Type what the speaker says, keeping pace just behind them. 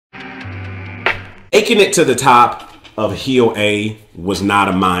Making it to the top of hill A was not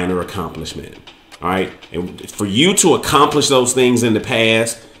a minor accomplishment. All right. And for you to accomplish those things in the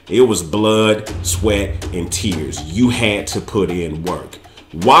past, it was blood, sweat, and tears. You had to put in work.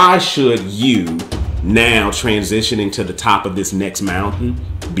 Why should you now transitioning to the top of this next mountain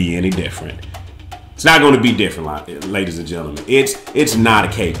be any different? It's not going to be different, ladies and gentlemen. It's not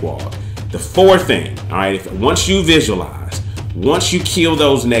a cakewalk. The fourth thing, all right, once you visualize, once you kill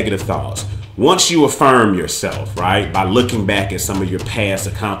those negative thoughts, once you affirm yourself, right, by looking back at some of your past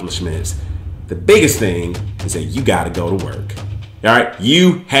accomplishments, the biggest thing is that you got to go to work. All right,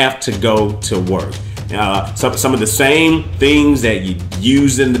 you have to go to work. Some of the same things that you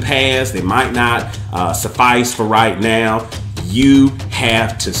used in the past, they might not suffice for right now. You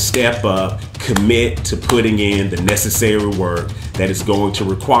have to step up, commit to putting in the necessary work that is going to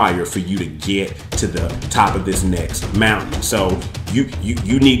require for you to get to the top of this next mountain. So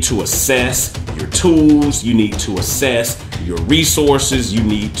you need to assess your tools, you need to assess your resources, you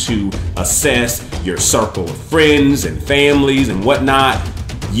need to assess your circle of friends and families and whatnot.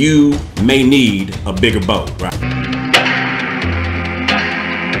 You may need a bigger boat, right?